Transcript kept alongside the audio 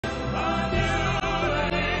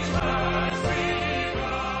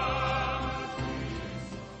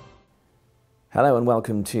Hello and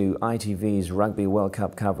welcome to ITV's Rugby World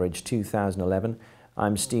Cup coverage 2011.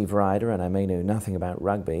 I'm Steve Ryder and I may know nothing about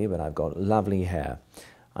rugby, but I've got lovely hair.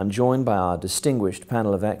 I'm joined by our distinguished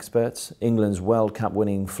panel of experts, England's World Cup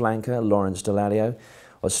winning flanker Lawrence Dallaglio,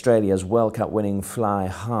 Australia's World Cup winning fly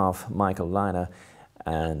half Michael Lynagh,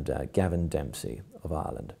 and Gavin Dempsey of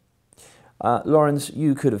Ireland. Lawrence,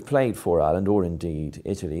 you could have played for Ireland or indeed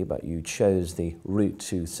Italy, but you chose the route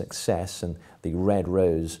to success and the red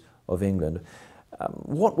rose of England.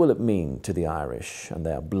 What will it mean to the Irish and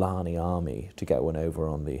their Blarney army to get one over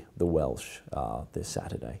on the Welsh this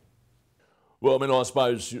Saturday? Well, I mean, I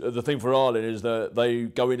suppose the thing for Ireland is that they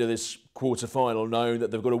go into this quarter-final knowing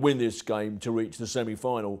that they've got to win this game to reach the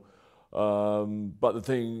semi-final. But the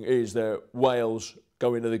thing is that Wales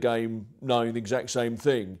go into the game knowing the exact same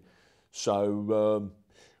thing. So,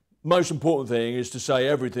 most important thing is to say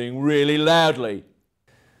everything really loudly.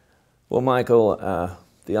 Well, Michael,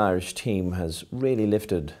 the Irish team has really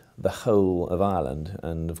lifted the whole of Ireland,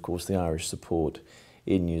 and of course the Irish support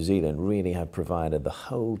in New Zealand really have provided the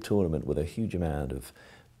whole tournament with a huge amount of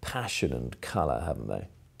passion and colour, haven't they?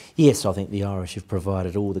 Yes, I think the Irish have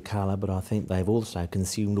provided all the colour, but I think they've also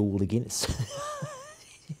consumed all the Guinness.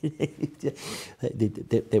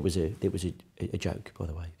 That was a joke, by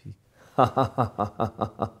the way.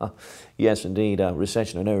 Yes, indeed.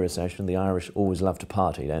 Recession or no recession, the Irish always love to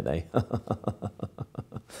party, don't they?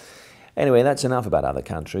 Anyway, that's enough about other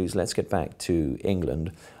countries. Let's get back to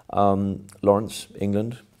England. Lawrence,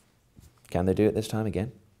 England, can they do it this time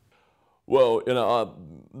again? Well, you know,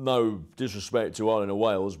 no disrespect to Ireland or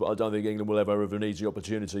Wales, but I don't think England will ever have an easy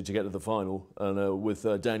opportunity to get to the final. And with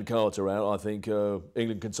Dan Carter out, I think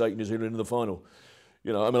England can take New Zealand into the final.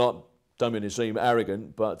 You know, I mean, I don't mean to seem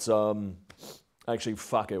arrogant, but actually,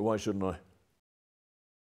 fuck it, why shouldn't I?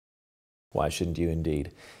 Why shouldn't you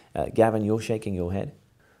indeed? Gavin, you're shaking your head?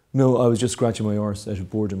 No, I was just scratching my arse out of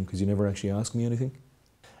boredom because you never actually asked me anything.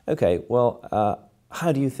 Okay, well,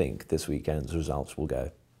 how do you think this weekend's results will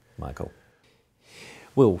go, Michael?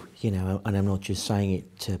 Well, you know, and I'm not just saying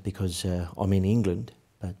it because I'm in England,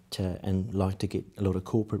 but and like to get a lot of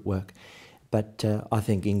corporate work, but I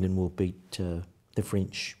think England will beat the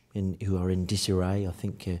French, who are in disarray. I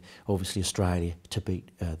think obviously Australia to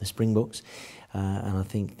beat the Springboks, and I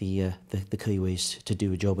think the Kiwis to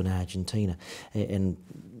do a job in Argentina, and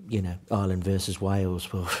you know, Ireland versus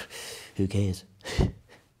Wales. Well, who cares?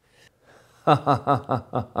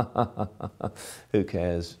 Who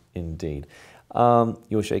cares, indeed.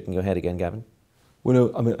 You're shaking your head again, Gavin? Well,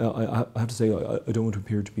 no, I mean, I have to say, I don't want to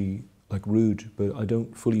appear to be like rude, but I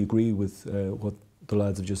don't fully agree with what the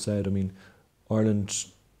lads have just said. I mean, Ireland,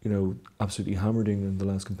 you know, absolutely hammered England in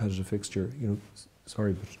the last competitive fixture. You know,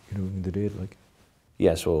 sorry, but you know, they did. Like,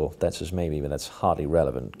 yes, well, that's just maybe, but that's hardly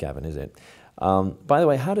relevant, Gavin, is it? By the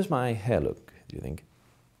way, how does my hair look, do you think?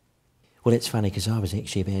 Well, it's funny because I was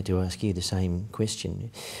actually about to ask you the same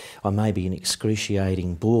question. I may be an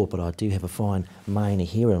excruciating bore, but I do have a fine mane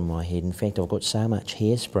of hair on my head. In fact, I've got so much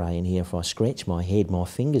hairspray in here, if I scratch my head, my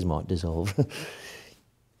fingers might dissolve.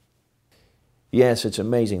 Yes, it's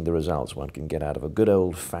amazing the results one can get out of a good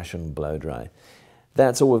old-fashioned blow-dry.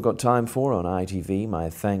 That's all we've got time for on ITV.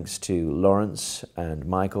 My thanks to Lawrence and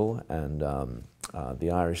Michael and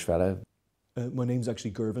the Irish fellow. my name's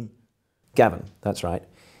actually Girvan. Gavin, that's right.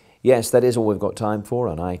 Yes, that is all we've got time for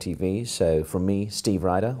on ITV. So from me, Steve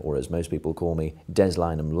Ryder, or as most people call me, Des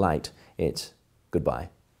Lynam Light, it's goodbye.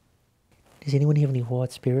 Does anyone have any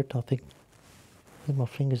white spirit? I think my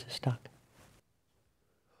fingers are stuck.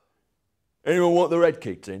 Anyone want the red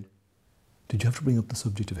kicked in? Did you have to bring up the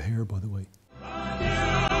subject of hair, by the way?